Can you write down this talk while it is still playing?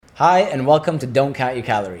Hi, and welcome to Don't Count Your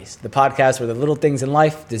Calories, the podcast where the little things in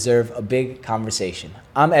life deserve a big conversation.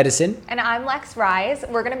 I'm Edison. And I'm Lex Rise.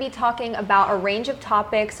 We're going to be talking about a range of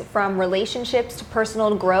topics from relationships to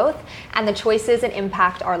personal growth and the choices that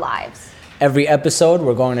impact our lives. Every episode,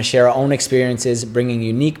 we're going to share our own experiences, bringing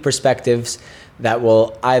unique perspectives that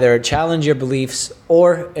will either challenge your beliefs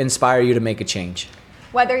or inspire you to make a change.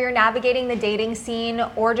 Whether you're navigating the dating scene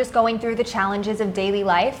or just going through the challenges of daily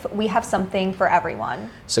life, we have something for everyone.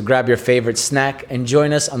 So grab your favorite snack and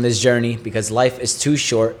join us on this journey because life is too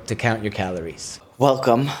short to count your calories.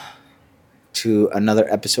 Welcome to another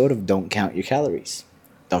episode of Don't Count Your Calories.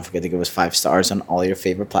 Don't forget to give us 5 stars on all your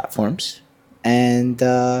favorite platforms. And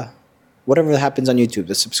whatever happens on YouTube,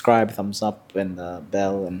 the subscribe, thumbs up, and the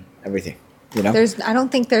bell and everything. You know? I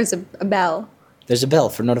don't think there's a bell. There's a bell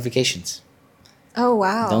for notifications. Oh,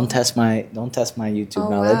 wow. Don't test my YouTube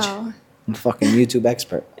knowledge. Wow. I'm a fucking YouTube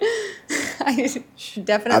expert.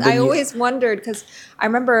 I always wondered because I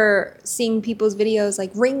remember seeing people's videos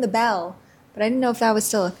like ring the bell, but I didn't know if that was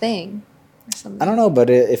still a thing or something. I don't know, but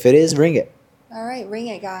if it is, ring it. All right, ring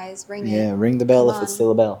it, guys. Ring it. Yeah, ring the bell if it's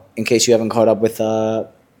still a bell. In case you haven't caught up with the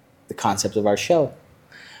concept of our show,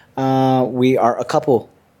 we are a couple,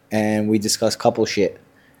 and we discuss couple shit,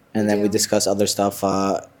 and then we discuss other stuff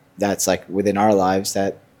that's like within our lives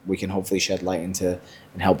that we can hopefully shed light into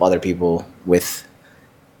and help other people with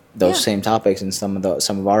those same topics and some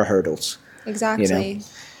of our hurdles. Exactly. You know?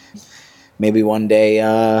 Maybe one day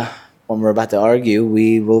when we're about to argue,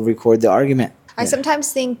 we will record the argument. I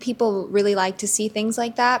sometimes think people really like to see things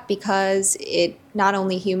like that because it not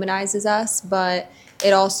only humanizes us, but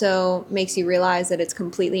it also makes you realize that it's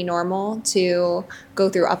completely normal to go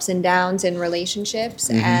through ups and downs in relationships.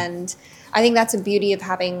 Mm-hmm. And I think that's the beauty of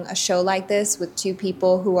having a show like this with two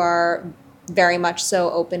people who are very much so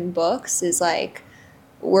open books is like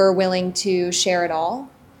we're willing to share it all.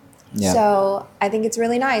 Yeah. So I think it's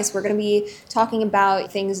really nice. We're going to be talking about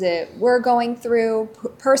things that we're going through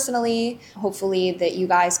personally, hopefully that you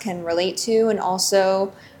guys can relate to, and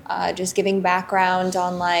also just giving background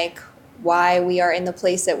on like why we are in the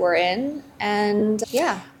place that we're in. And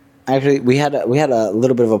yeah. Actually, we had a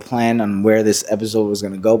little bit of a plan on where this episode was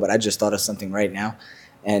going to go, but I just thought of something right now.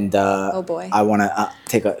 And oh boy. I want to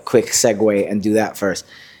take a quick segue and do that first.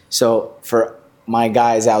 So for my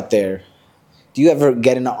guys out there, do you ever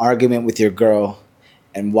get in an argument with your girl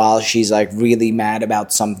and while she's like really mad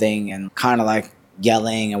about something and kind of like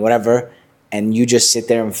yelling and whatever, and you just sit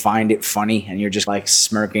there and find it funny and you're just like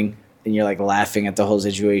smirking and you're like laughing at the whole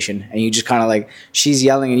situation and you just kind of like, she's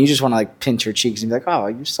yelling and you just want to like pinch her cheeks and be like, oh,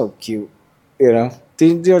 you're so cute, you know?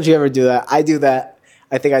 Don't you ever do that? I do that.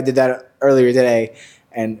 I think I did that earlier today,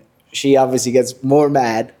 and she obviously gets more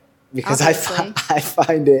mad because I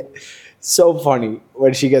find it so funny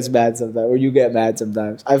when she gets mad sometimes, or you get mad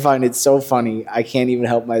sometimes. I find it so funny. I can't even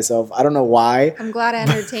help myself. I don't know why. I'm glad I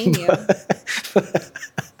entertain you.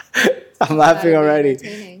 I'm laughing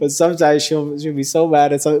already. But sometimes she'll be so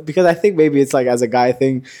mad at something because I think maybe it's like as a guy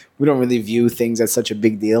thing, we don't really view things as such a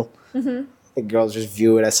big deal. Mm-hmm. The girls just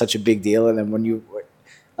view it as such a big deal, and then when you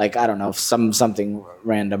like, I don't know, something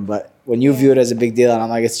random, but when you view it as a big deal and I'm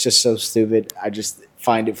like, it's just so stupid, I just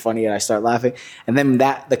find it funny and I start laughing. And then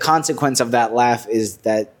the consequence of that laugh is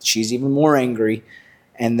that she's even more angry.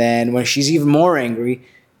 And then when she's even more angry,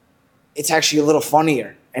 it's actually a little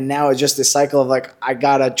funnier. And now it's just this cycle of like, I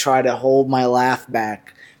gotta try to hold my laugh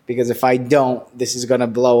back because if I don't, this is gonna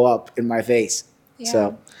blow up in my face. Yeah.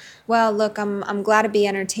 So, well, look, I'm glad to be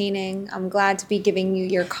entertaining. I'm glad to be giving you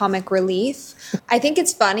your comic relief. I think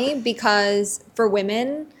it's funny because for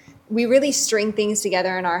women, we really string things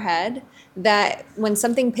together in our head that when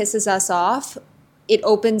something pisses us off, it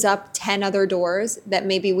opens up 10 other doors that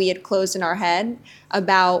maybe we had closed in our head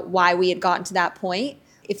about why we had gotten to that point.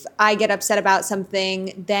 If I get upset about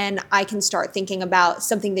something, then I can start thinking about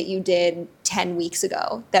something that you did 10 weeks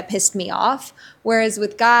ago that pissed me off. Whereas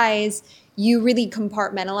with guys, you really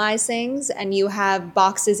compartmentalize things and you have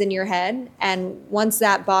boxes in your head. And once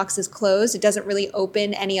that box is closed, it doesn't really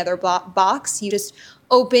open any other box. You just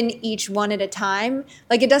open each one at a time.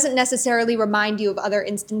 Like it doesn't necessarily remind you of other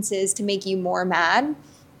instances to make you more mad.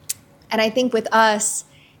 And I think with us,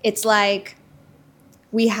 it's like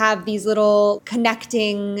we have these little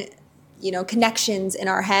connections in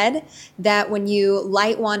our head that when you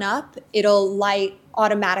light one up, it'll light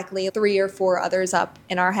automatically 3 or 4 others up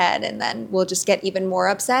in our head, and then we'll just get even more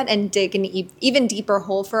upset and dig an even deeper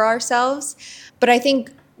hole for ourselves. But I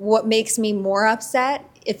think what makes me more upset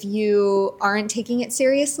if you aren't taking it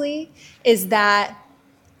seriously is that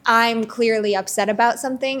I'm clearly upset about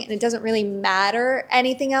something and it doesn't really matter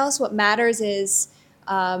anything else. What matters is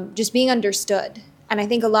just being understood. And I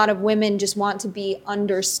think a lot of women just want to be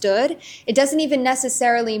understood. It doesn't even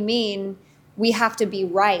necessarily mean we have to be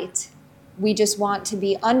right. We just want to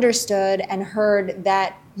be understood and heard,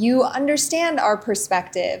 that you understand our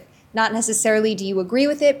perspective. Not necessarily do you agree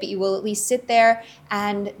with it, but you will at least sit there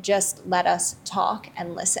and just let us talk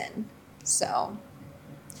and listen. So,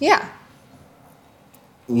 yeah.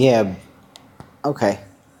 Yeah. Okay.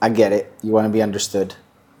 I get it. You want to be understood.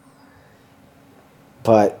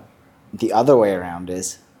 But the other way around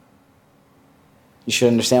is you should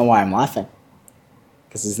understand why I'm laughing.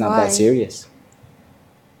 Because it's not that Why? serious.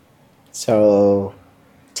 So,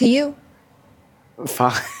 To you.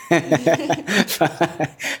 fine.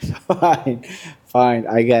 fine. Fine.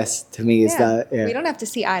 I guess to me it's not. Yeah. We don't have to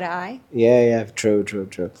see eye to eye. Yeah. True.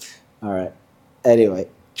 All right. Anyway,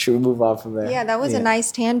 should we move on from there? Yeah, that was a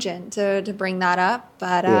nice tangent to bring that up.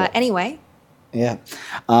 But anyway. Yeah.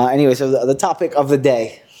 Anyway, so the topic of the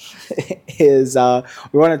day is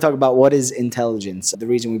we want to talk about what is intelligence. The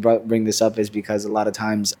reason we bring this up is because a lot of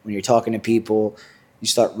times when you're talking to people, you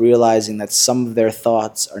start realizing that some of their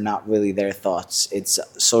thoughts are not really their thoughts. It's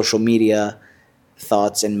social media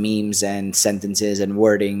thoughts and memes and sentences and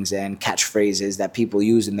wordings and catchphrases that people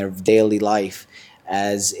use in their daily life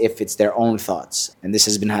as if it's their own thoughts. And this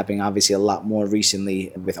has been happening obviously a lot more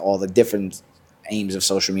recently with all the different aims of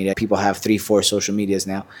social media. People have 3-4 social medias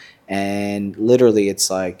now, and literally it's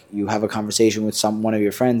like you have a conversation with one of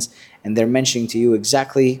your friends and they're mentioning to you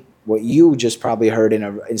exactly what you just probably heard in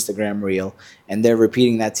an Instagram reel, and they're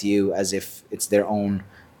repeating that to you as if it's their own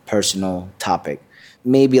personal topic.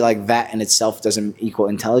 Maybe like that in itself doesn't equal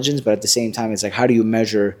intelligence, but at the same time it's like, how do you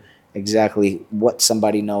measure exactly what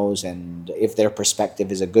somebody knows and if their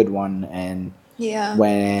perspective is a good one, and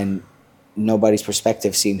when nobody's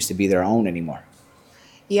perspective seems to be their own anymore?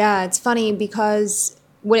 Yeah, it's funny because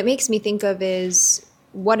what it makes me think of is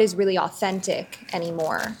what is really authentic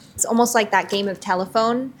anymore. It's almost like that game of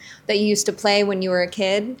telephone that you used to play when you were a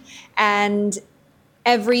kid. And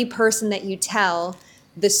every person that you tell,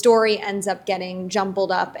 the story ends up getting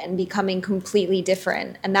jumbled up and becoming completely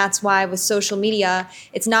different. And that's why with social media,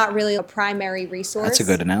 it's not really a primary resource. That's a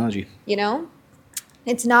good analogy. You know?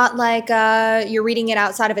 It's not like you're reading it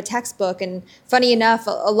outside of a textbook. And funny enough,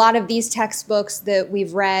 a lot of these textbooks that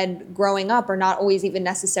we've read growing up are not always even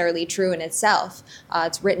necessarily true in itself.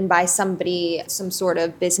 It's written by somebody, some sort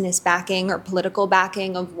of business backing or political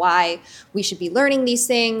backing of why we should be learning these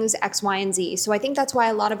things, X, Y, and Z. So I think that's why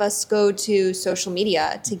a lot of us go to social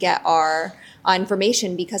media to get our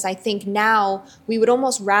information, because I think now we would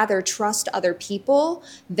almost rather trust other people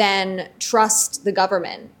than trust the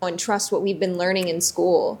government and trust what we've been learning in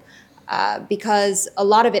school, because a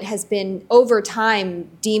lot of it has been over time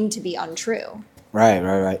deemed to be untrue.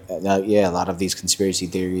 Right. Yeah, a lot of these conspiracy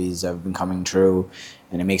theories have been coming true,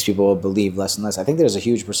 and it makes people believe less and less. I think there's a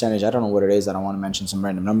huge percentage, I don't know what it is, I don't want to mention some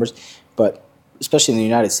random numbers, but especially in the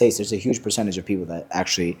United States, there's a huge percentage of people that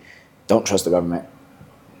actually don't trust the government.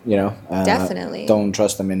 Definitely don't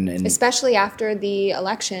trust them in especially after the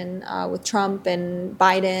election with Trump and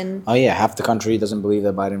Biden. Oh yeah, half the country doesn't believe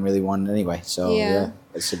that Biden really won anyway. So yeah,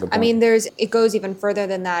 it's a good point. I mean, it goes even further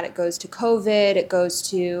than that. It goes to COVID. It goes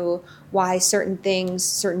to why certain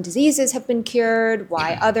diseases have been cured,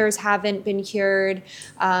 why others haven't been cured.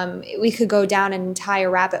 We could go down an entire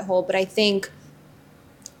rabbit hole, but I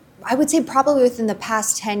would say probably within the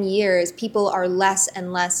past 10 years, people are less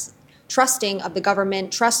and less trusting of the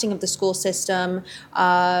government, trusting of the school system,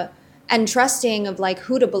 and trusting of like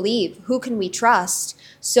who to believe, who can we trust.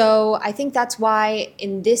 So I think that's why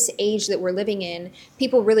in this age that we're living in,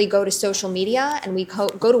 people really go to social media and we go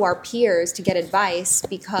to our peers to get advice,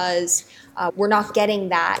 because we're not getting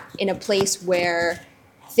that in a place where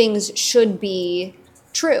things should be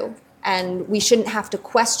true. And we shouldn't have to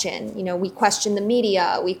question. We question the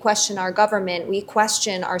media, we question our government, we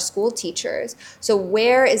question our school teachers. So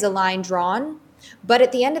where is a line drawn? But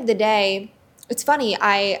at the end of the day, it's funny,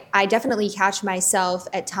 I definitely catch myself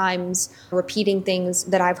at times repeating things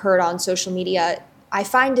that I've heard on social media. I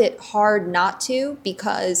find it hard not to,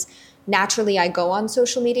 because naturally I go on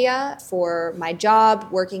social media for my job,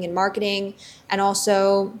 working in marketing, and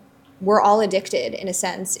also we're all addicted in a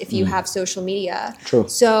sense if you have social media. True.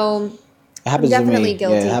 So I'm definitely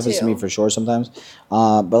guilty too. Yeah, it happens to me for sure sometimes.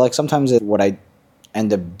 But like sometimes what I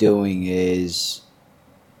end up doing is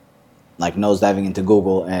like nosediving into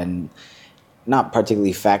Google and not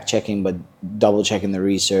particularly fact checking, but double checking the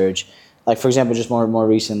research. Like for example, just more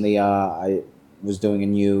recently, I was doing a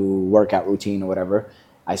new workout routine or whatever.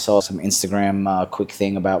 I saw some Instagram quick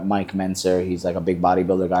thing about Mike Menser. He's like a big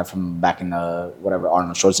bodybuilder guy from back in the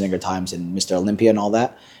Arnold Schwarzenegger times and Mr. Olympia and all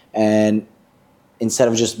that. And instead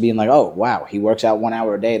of just being like, oh, wow, he works out 1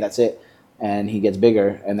 hour a day, that's it, and he gets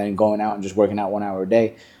bigger, and then going out and just working out 1 hour a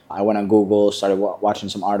day. I went on Google, started watching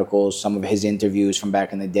some articles, some of his interviews from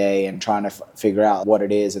back in the day, and trying to figure out what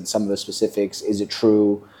it is and some of the specifics. Is it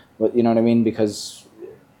true? You know what I mean? Because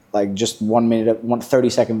like just 1 minute,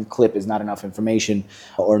 30-second clip is not enough information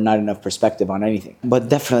or not enough perspective on anything. But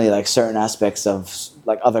definitely like certain aspects of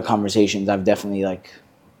like other conversations, I've definitely like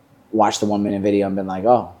watched the 1 minute video and been like,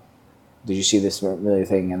 oh, did you see this really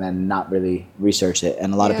thing? And then not really research it.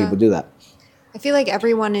 And a lot of people do that. I feel like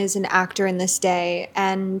everyone is an actor in this day.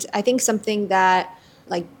 And I think something that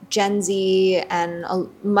like Gen Z and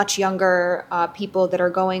much younger people that are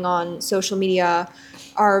going on social media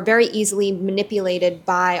are very easily manipulated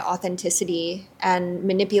by authenticity and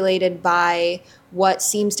manipulated by what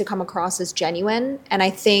seems to come across as genuine. And I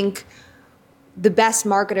think the best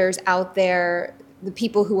marketers out there, the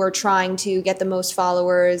people who are trying to get the most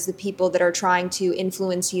followers, the people that are trying to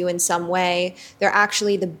influence you in some way, they're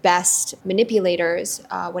actually the best manipulators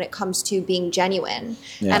when it comes to being genuine.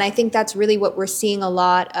 Yeah. And I think that's really what we're seeing a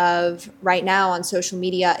lot of right now on social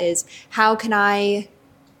media is how can I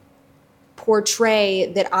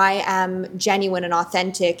portray that I am genuine and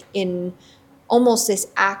authentic in almost this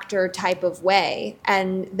actor type of way.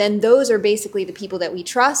 And then those are basically the people that we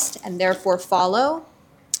trust and therefore follow.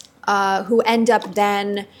 Who end up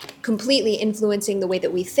then completely influencing the way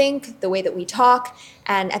that we think, the way that we talk,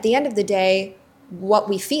 and at the end of the day, what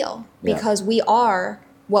we feel, because we are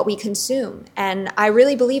what we consume. And I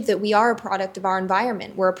really believe that we are a product of our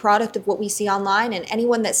environment. We're a product of what we see online, and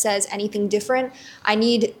anyone that says anything different,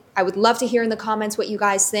 I would love to hear in the comments what you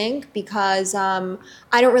guys think, because I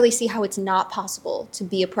don't really see how it's not possible to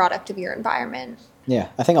be a product of your environment. Yeah,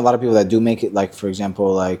 I think a lot of people that do make it, like, for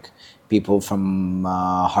example, like people from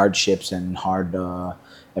hardships and hard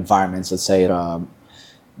environments, let's say,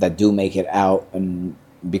 that do make it out and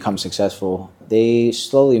become successful, they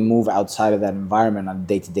slowly move outside of that environment on a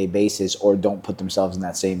day-to-day basis or don't put themselves in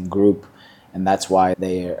that same group. And that's why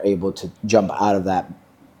they are able to jump out of that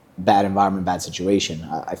bad environment, bad situation.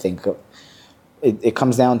 I think it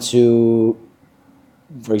comes down to,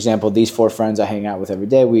 for example, these 4 friends I hang out with every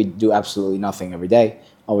day, we do absolutely nothing every day.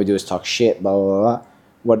 All we do is talk shit, blah, blah, blah.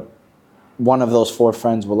 What one of those 4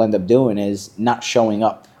 friends will end up doing is not showing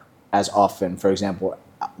up as often, for example,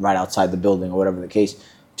 right outside the building or whatever the case,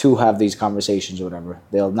 to have these conversations or whatever.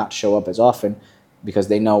 They'll not show up as often because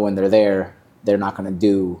they know when they're there, they're not going to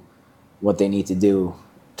do what they need to do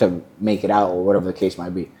to make it out or whatever the case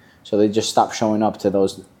might be. So they just stop showing up to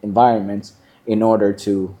those environments in order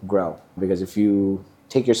to grow. Because if you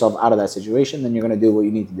take yourself out of that situation, then you're going to do what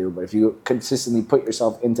you need to do. But if you consistently put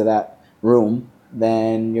yourself into that room,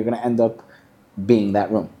 then you're going to end up being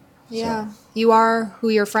that room. Yeah, so. You are who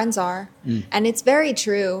your friends are. And it's very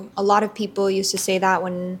true. A lot of people used to say that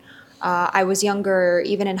when I was younger,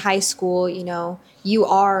 even in high school, you know, you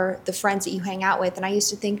are the friends that you hang out with. And I used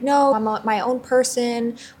to think, no, I'm my own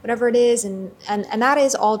person, whatever it is. And that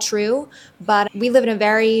is all true. But we live in a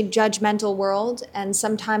very judgmental world. And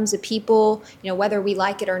sometimes the people, you know, whether we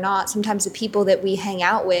like it or not, sometimes the people that we hang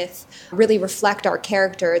out with really reflect our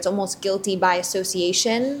character. It's almost guilty by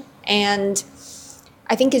association. And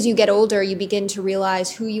I think as you get older, you begin to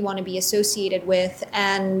realize who you want to be associated with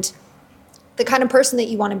and the kind of person that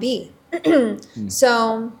you want to be.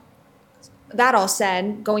 So that all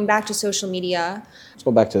said, going back to social media. Let's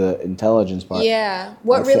go back to the intelligence part. Yeah.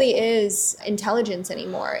 What really is intelligence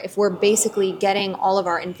anymore if we're basically getting all of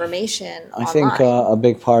our information online? I think a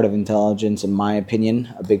big part of intelligence, in my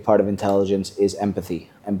opinion, a big part of intelligence is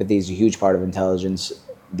empathy. Empathy is a huge part of intelligence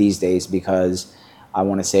these days because I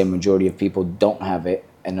want to say a majority of people don't have it,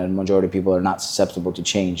 and a majority of people are not susceptible to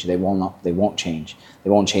change. They won't change. They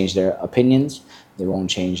won't change their opinions. They won't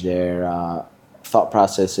change their thought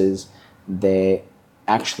processes. They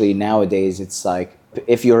actually, nowadays, it's like,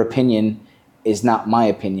 if your opinion is not my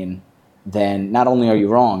opinion, then not only are you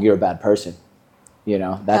wrong, you're a bad person. You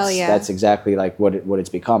know, that's exactly like what it's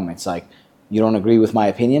become. It's like, you don't agree with my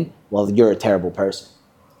opinion? Well, you're a terrible person.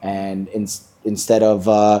 And instead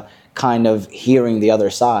of kind of hearing the other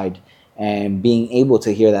side and being able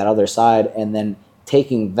to hear that other side and then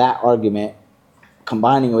taking that argument,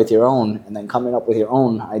 combining it with your own, and then coming up with your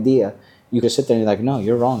own idea, you can sit there and you're like, no,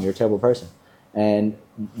 you're wrong, you're a terrible person. And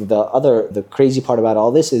the crazy part about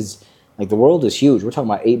all this is, like, the world is huge. We're talking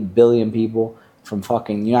about 8 billion people from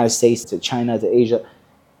fucking United States to China to Asia.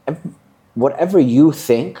 Whatever you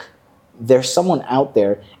think, there's someone out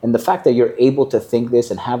there, and the fact that you're able to think this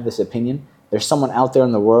and have this opinion, there's someone out there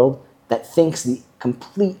in the world that thinks the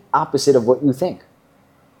complete opposite of what you think.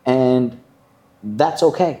 And that's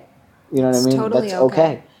okay. You know what I mean? Totally that's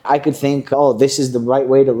okay. I could think, oh, this is the right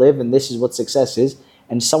way to live and this is what success is.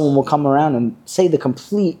 And someone will come around and say the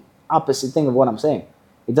complete opposite thing of what I'm saying.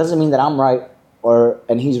 It doesn't mean that I'm right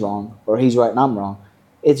and he's wrong, or he's right and I'm wrong.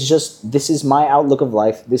 It's just, this is my outlook of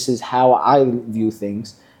life. This is how I view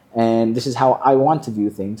things. And this is how I want to view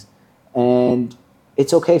things. And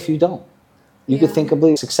it's okay if you don't. You could think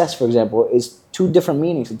of success, for example, is two different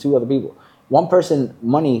meanings to two other people. One person,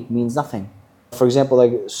 money means nothing. For example,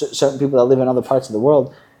 like certain people that live in other parts of the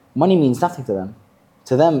world, money means nothing to them.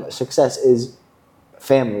 To them, success is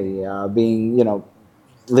family, being,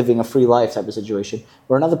 living a free life type of situation.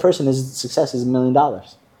 Where another person success is $1 million.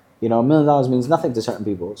 $1 million means nothing to certain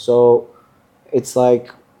people. So it's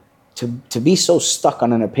like to be so stuck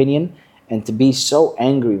on an opinion and to be so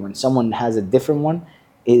angry when someone has a different one,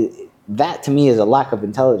 that to me is a lack of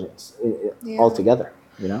intelligence altogether,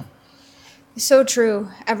 So true,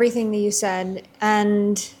 everything that you said.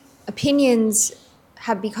 And opinions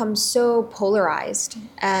have become so polarized,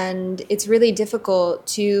 and it's really difficult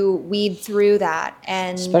to weed through that.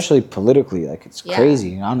 And especially politically, like it's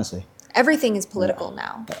crazy, honestly. Everything is political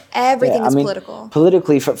now. Everything is political.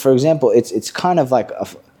 Politically, for example, it's kind of like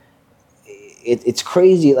it's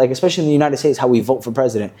crazy, like especially in the United States, how we vote for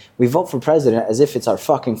president. We vote for president as if it's our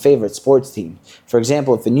fucking favorite sports team. For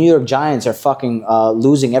example, if the New York Giants are fucking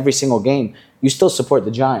losing every single game, you still support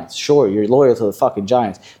the Giants. Sure, you're loyal to the fucking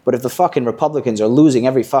Giants. But if the fucking Republicans are losing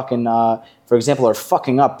every fucking, for example, are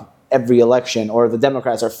fucking up every election, or the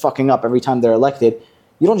Democrats are fucking up every time they're elected,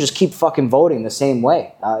 you don't just keep fucking voting the same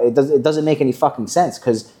way. It doesn't make any fucking sense,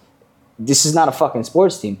 because this is not a fucking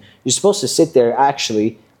sports team. You're supposed to sit there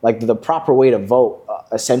actually. Like, the proper way to vote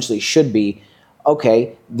essentially should be,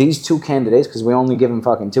 okay, these two candidates, because we only give them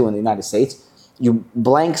fucking two in the United States, you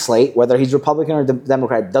blank slate, whether he's Republican or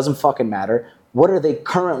Democrat, doesn't fucking matter. What are they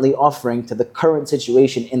currently offering to the current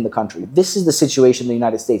situation in the country? This is the situation the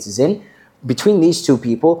United States is in. Between these two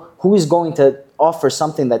people, who is going to offer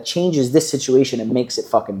something that changes this situation and makes it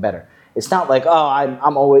fucking better? It's not like, oh,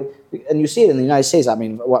 I'm always, and you see it in the United States. I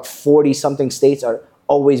mean, 40-something states are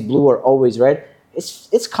always blue or always red.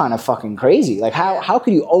 It's kind of fucking crazy. Like, how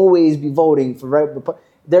could you always be voting for red?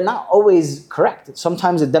 They're not always correct.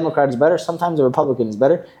 Sometimes the Democrat is better, sometimes the Republican is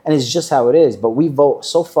better, and it's just how it is. But we vote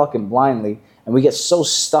so fucking blindly, and we get so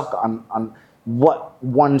stuck on what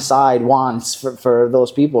one side wants for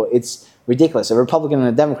those people. It's ridiculous. A Republican and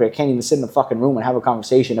a Democrat can't even sit in the fucking room and have a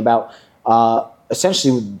conversation about,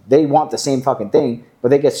 essentially, they want the same fucking thing, but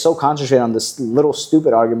they get so concentrated on this little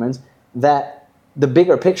stupid arguments that the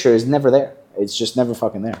bigger picture is never there. It's just never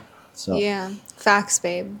fucking there. So yeah, facts,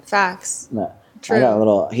 babe, facts. Yeah. True. I got a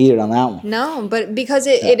little heated on that one. No, but because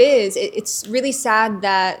it's really sad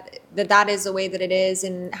that is the way that it is,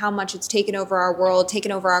 and how much it's taken over our world,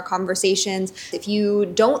 taken over our conversations. If you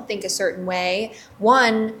don't think a certain way,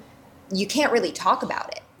 one, you can't really talk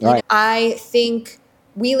about it. Right. I think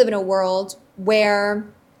we live in a world where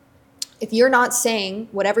if you're not saying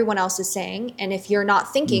what everyone else is saying, and if you're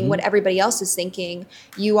not thinking what everybody else is thinking,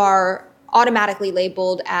 you are automatically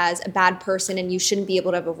labeled as a bad person, and you shouldn't be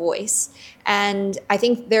able to have a voice. And I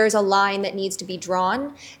think there's a line that needs to be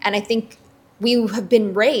drawn. And I think we have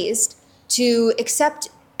been raised to accept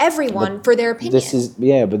everyone for their opinion.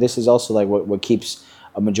 But this is also like what keeps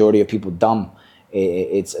a majority of people dumb.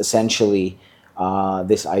 It's essentially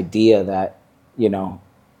this idea that,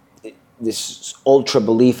 this ultra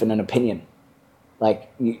belief in an opinion. Like,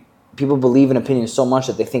 people believe in opinions so much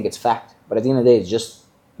that they think it's fact. But at the end of the day, it's just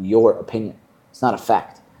your opinion. It's not a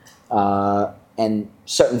fact. And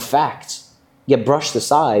certain facts get brushed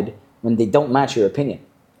aside when they don't match your opinion.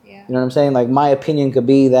 Yeah. You know what I'm saying? Like, my opinion could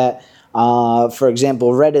be that, for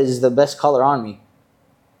example, red is the best color on me.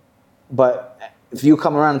 But if you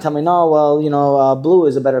come around and tell me, no, well, blue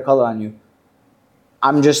is a better color on you,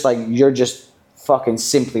 I'm just like, you're just fucking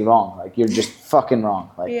simply wrong. Like, you're just fucking wrong.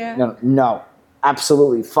 Like, no,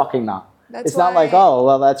 absolutely fucking not. It's not like, oh,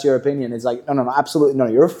 well, that's your opinion. It's like, no, absolutely. No,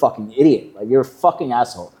 you're a fucking idiot. Like, you're a fucking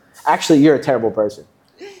asshole. Actually, you're a terrible person.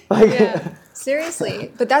 Like, seriously.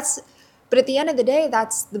 But at the end of the day,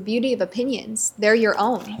 that's the beauty of opinions. They're your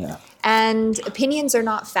own. Yeah. And opinions are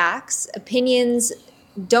not facts. Opinions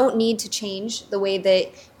don't need to change the way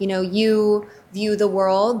that, you view the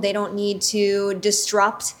world. They don't need to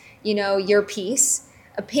disrupt, your peace.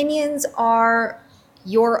 Opinions are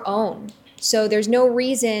your own. So there's no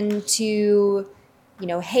reason to,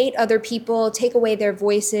 hate other people, take away their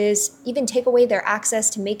voices, even take away their access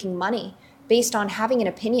to making money based on having an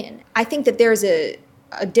opinion. I think that there's a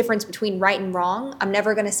difference between right and wrong. I'm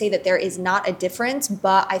never going to say that there is not a difference,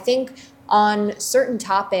 but I think on certain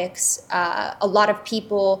topics, a lot of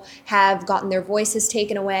people have gotten their voices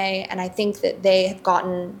taken away, and I think that they have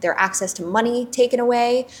gotten their access to money taken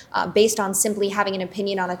away based on simply having an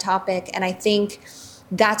opinion on a topic. And I think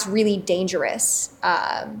that's really dangerous,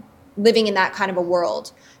 living in that kind of a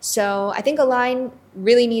world. So I think a line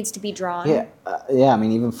really needs to be drawn. Yeah. I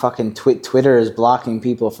mean, even fucking Twitter is blocking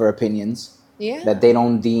people for opinions that they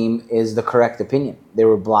don't deem is the correct opinion. They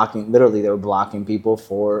were blocking people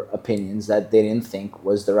for opinions that they didn't think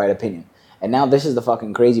was the right opinion. And now this is the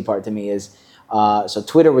fucking crazy part to me is, so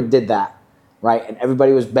Twitter did that, right? And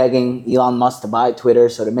everybody was begging Elon Musk to buy Twitter,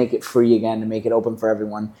 so to make it free again, to make it open for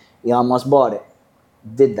everyone. Elon Musk bought it,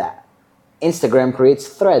 did that. Instagram creates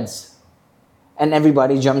Threads. And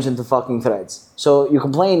everybody jumps into fucking Threads. So you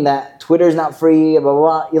complain that Twitter's not free, blah,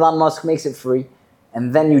 blah, blah. Elon Musk makes it free.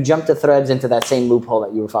 And then you jump to Threads into that same loophole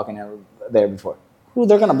that you were fucking there before.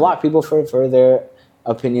 They're going to block people for their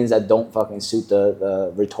opinions that don't fucking suit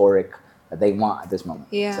the rhetoric that they want at this moment.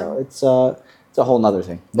 Yeah. So it's a whole nother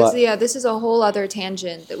thing. But this is a whole other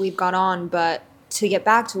tangent that we've gone on. But to get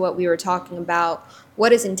back to what we were talking about,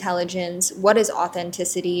 what is intelligence? What is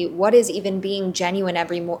authenticity? What is even being genuine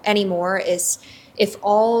anymore? Is if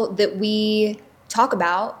all that we talk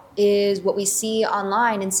about is what we see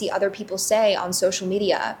online and see other people say on social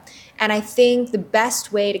media. And I think the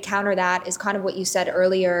best way to counter that is kind of what you said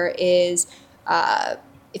earlier is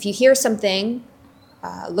if you hear something,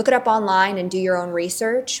 look it up online and do your own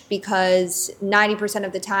research, because 90%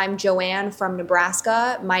 of the time, Joanne from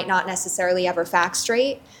Nebraska might not necessarily have her facts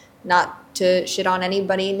straight. Not to shit on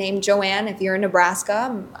anybody named Joanne if you're in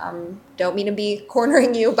Nebraska. Don't mean to be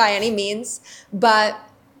cornering you by any means, but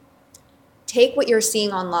take what you're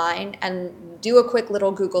seeing online and do a quick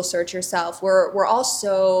little Google search yourself. We're all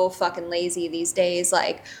so fucking lazy these days.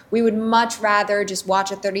 Like, we would much rather just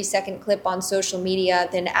watch a 30-second clip on social media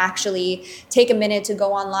than actually take a minute to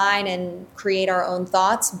go online and create our own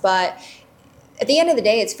thoughts. But at the end of the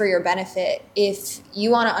day, it's for your benefit. If you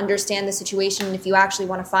want to understand the situation, if you actually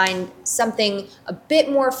want to find something a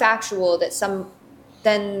bit more factual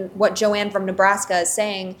than what Joanne from Nebraska is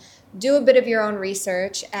saying, do a bit of your own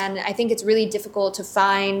research. And I think it's really difficult to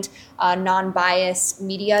find non-biased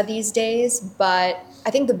media these days. But I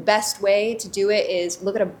think the best way to do it is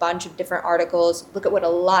look at a bunch of different articles, look at what a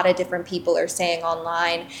lot of different people are saying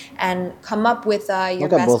online, and come up with your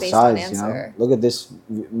best based on answer. Look at this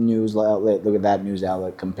news outlet, look at that news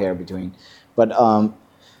outlet, compare between. But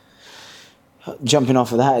jumping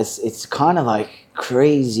off of that, it's kind of like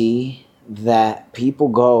crazy that people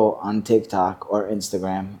go on TikTok or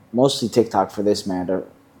Instagram, mostly TikTok for this matter,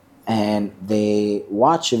 and they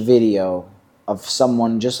watch a video of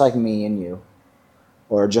someone just like me and you,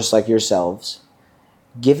 or just like yourselves,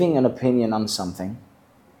 giving an opinion on something,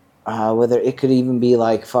 whether it could even be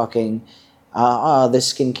like fucking,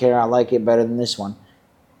 this skincare, I like it better than this one.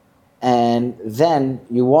 And then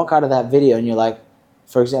you walk out of that video and you're like,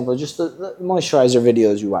 for example, just the moisturizer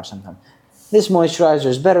videos you watch sometimes. This moisturizer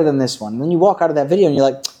is better than this one. And then you walk out of that video and you're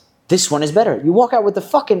like, this one is better. You walk out with the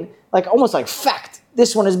fucking, like almost like fact,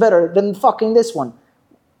 this one is better than fucking this one.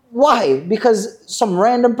 Why? Because some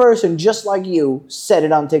random person just like you said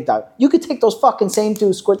it on TikTok. You could take those fucking same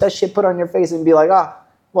two, squirt that shit, put it on your face and be like,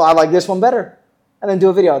 well, I like this one better. And then do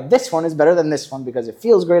a video. This one is better than this one because it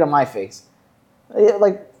feels great on my face.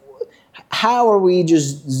 Like, how are we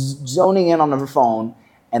just zoning in on our phone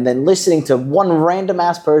and then listening to one random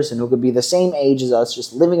ass person who could be the same age as us,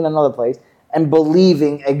 just living in another place, and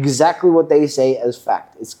believing exactly what they say as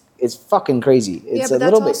fact? It's fucking crazy. It's a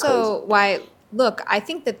little bit crazy. Yeah, but that's also why, look, I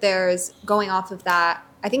think that going off of that,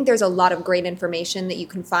 I think there's a lot of great information that you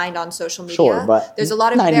can find on social media. Sure, but there's a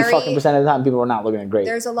lot of 90% of the time people are not looking at great.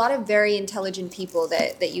 There's a lot of very intelligent people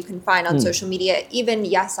that you can find on social media. Even,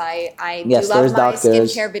 I do love my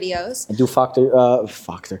skincare videos. I do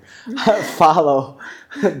follow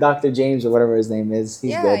Dr. James or whatever his name is.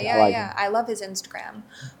 He's good. I love his Instagram.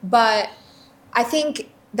 But I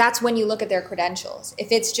think that's when you look at their credentials. If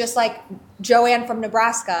it's just like Joanne from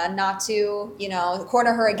Nebraska, not to,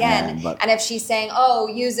 corner her again. And if she's saying,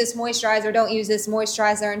 use this moisturizer, don't use this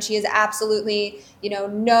moisturizer, and she has absolutely,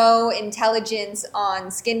 no intelligence on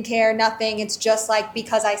skincare, nothing. It's just like,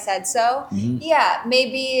 because I said so. Mm-hmm. Yeah,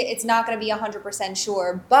 maybe it's not going to be 100%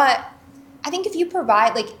 sure. But I think if you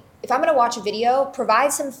provide, if I'm going to watch a video,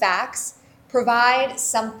 provide some facts, provide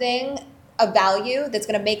something of value that's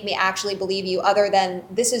going to make me actually believe you, other than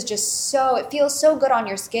this is just it feels so good on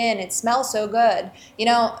your skin, it smells so good.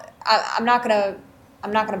 I'm not going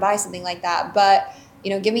to buy something like that. But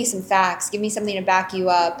give me some facts, give me something to back you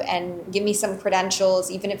up, and give me some credentials,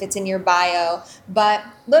 even if it's in your bio. But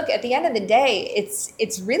look, at the end of the day,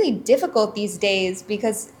 it's really difficult these days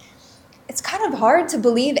because it's kind of hard to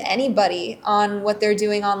believe anybody on what they're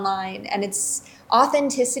doing online, and it's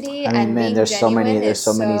authenticity and man, being there's genuine there's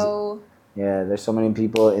so many, so yeah, there's so many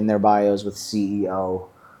people in their bios with CEO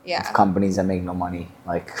yeah. of companies that make no money.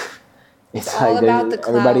 Like, It's all about the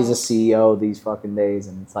everybody's a clout. CEO these fucking days,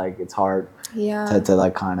 and it's like it's hard Yeah. to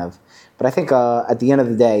like kind of. But I think at the end of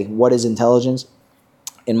the day, what is intelligence?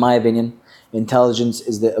 In my opinion, intelligence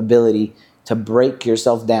is the ability to break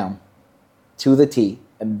yourself down to the T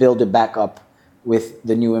and build it back up with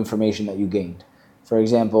the new information that you gained. For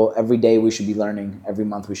example, every day we should be learning, every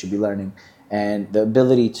month we should be learning, and the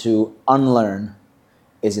ability to unlearn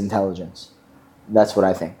is intelligence. That's what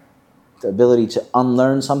I think. The ability to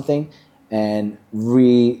unlearn something and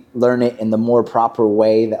relearn it in the more proper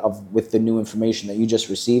way with the new information that you just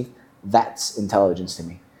received, that's intelligence to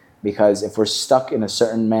me. Because if we're stuck in a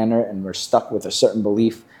certain manner and we're stuck with a certain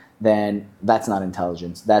belief, then that's not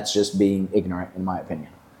intelligence. That's just being ignorant, in my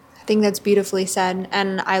opinion. I think that's beautifully said,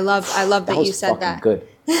 and I love that you said that. Good.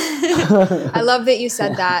 I love that you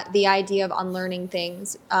said that. The idea of unlearning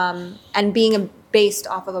things and being based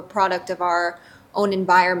off of a product of our own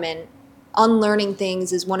environment. Unlearning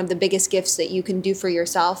things is one of the biggest gifts that you can do for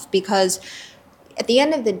yourself, because at the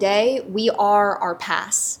end of the day, we are our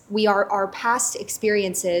past. We are our past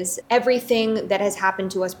experiences. Everything that has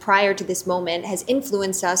happened to us prior to this moment has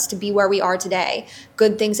influenced us to be where we are today.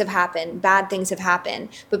 Good things have happened, bad things have happened.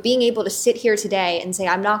 But being able to sit here today and say,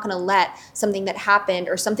 I'm not going to let something that happened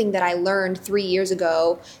or something that I learned 3 years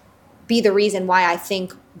ago be the reason why I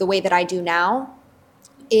think the way that I do now,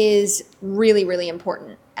 is really, really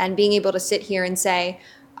important. And being able to sit here and say,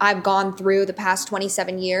 I've gone through the past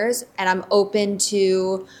 27 years and I'm open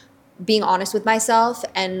to being honest with myself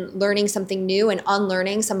and learning something new and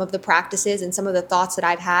unlearning some of the practices and some of the thoughts that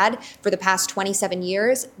I've had for the past 27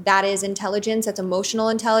 years. That is intelligence. That's emotional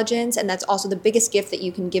intelligence. And that's also the biggest gift that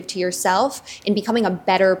you can give to yourself in becoming a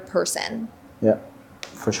better person. Yeah,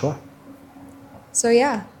 for sure. So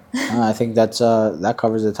yeah. I think that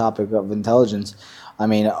covers the topic of intelligence. I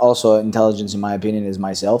mean, also intelligence, in my opinion, is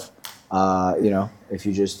myself. If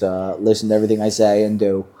you just listen to everything I say and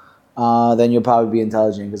do, then you'll probably be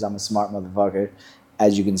intelligent because I'm a smart motherfucker,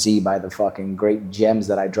 as you can see by the fucking great gems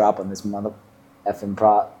that I drop on this mother effing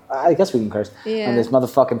I guess we can curse on this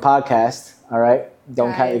motherfucking podcast. All right,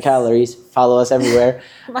 don't count your calories. Follow us everywhere,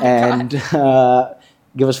 and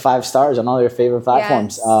give us 5 stars on all your favorite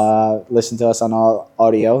platforms. Yes. Listen to us on all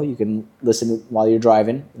audio. You can listen while you're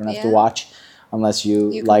driving. You don't have to watch. Unless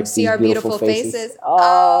you like see these our beautiful faces.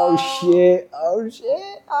 Oh shit.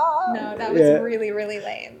 No, that was really, really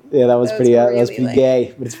lame. Yeah, that was pretty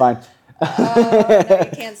gay, but it's fine. Oh, no,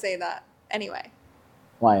 you can't say that. Anyway.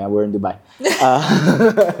 Why? Yeah, we're in Dubai.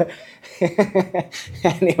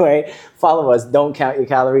 Anyway, follow us. Don't count your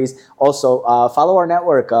calories. Also, follow our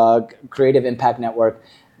network, Creative Impact Network.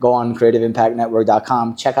 Go on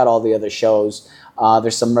creativeimpactnetwork.com. Check out all the other shows.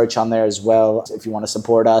 There's some merch on there as well. If you want to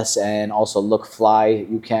support us and also look fly,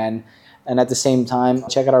 you can. And at the same time,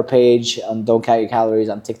 check out our page on Don't Count Your Calories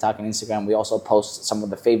on TikTok and Instagram. We also post some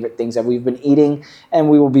of the favorite things that we've been eating. And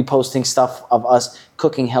we will be posting stuff of us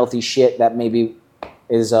cooking healthy shit that maybe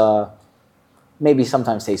is maybe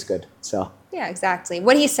sometimes tastes good. So yeah, exactly.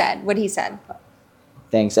 What he said.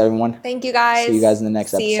 Thanks, everyone. Thank you, guys. See you guys in the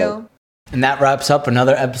next episode. And that wraps up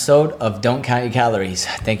another episode of Don't Count Your Calories.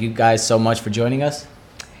 Thank you guys so much for joining us.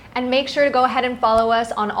 And make sure to go ahead and follow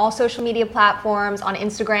us on all social media platforms, on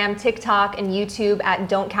Instagram, TikTok, and YouTube at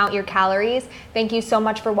Don't Count Your Calories. Thank you so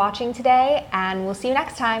much for watching today, and we'll see you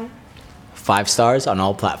next time. 5 stars on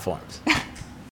all platforms.